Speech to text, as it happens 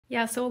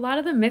Yeah, so a lot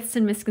of the myths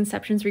and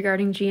misconceptions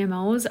regarding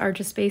GMOs are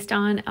just based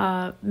on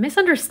a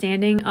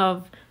misunderstanding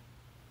of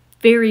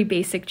very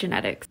basic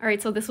genetics. All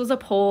right, so this was a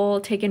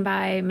poll taken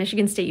by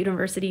Michigan State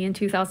University in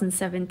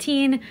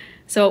 2017.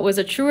 So it was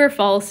a true or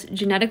false,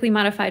 genetically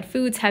modified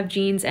foods have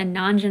genes and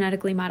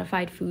non-genetically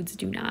modified foods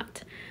do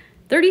not.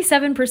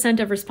 37%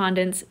 of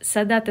respondents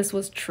said that this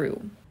was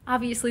true.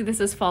 Obviously, this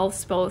is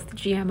false. Both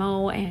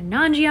GMO and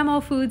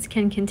non-GMO foods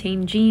can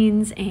contain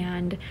genes,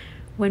 and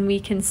when we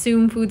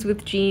consume foods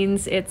with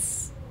genes,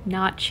 it's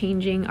not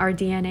changing our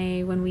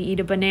DNA. When we eat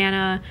a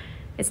banana,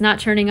 it's not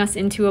turning us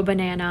into a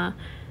banana.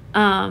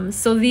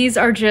 So these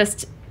are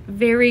just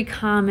very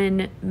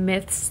common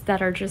myths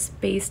that are just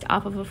based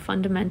off of a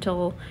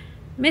fundamental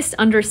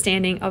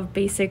misunderstanding of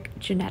basic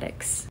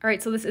genetics. All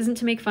right, so this isn't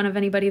to make fun of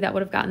anybody that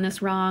would have gotten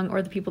this wrong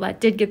or the people that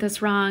did get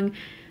this wrong.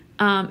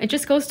 It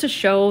just goes to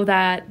show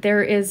that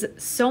there is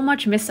so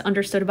much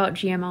misunderstood about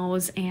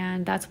GMOs,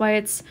 and that's why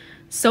it's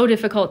so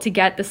difficult to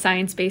get the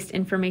science-based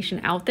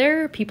information out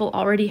there. People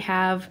already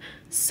have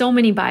so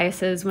many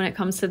biases when it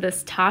comes to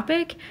this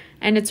topic,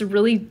 and it's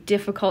really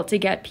difficult to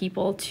get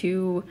people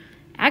to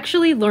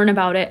actually learn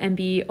about it and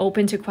be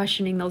open to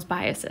questioning those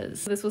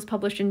biases. This was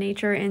published in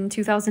Nature in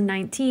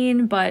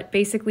 2019, but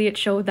basically it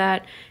showed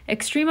that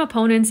extreme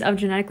opponents of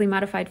genetically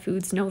modified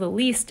foods know the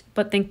least,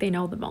 but think they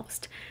know the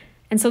most.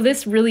 And so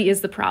this really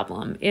is the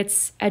problem.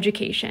 It's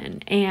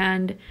education,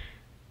 and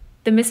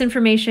the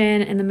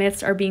misinformation and the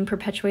myths are being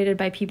perpetuated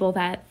by people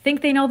that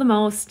think they know the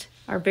most,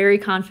 are very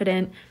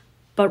confident,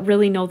 but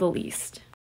really know the least.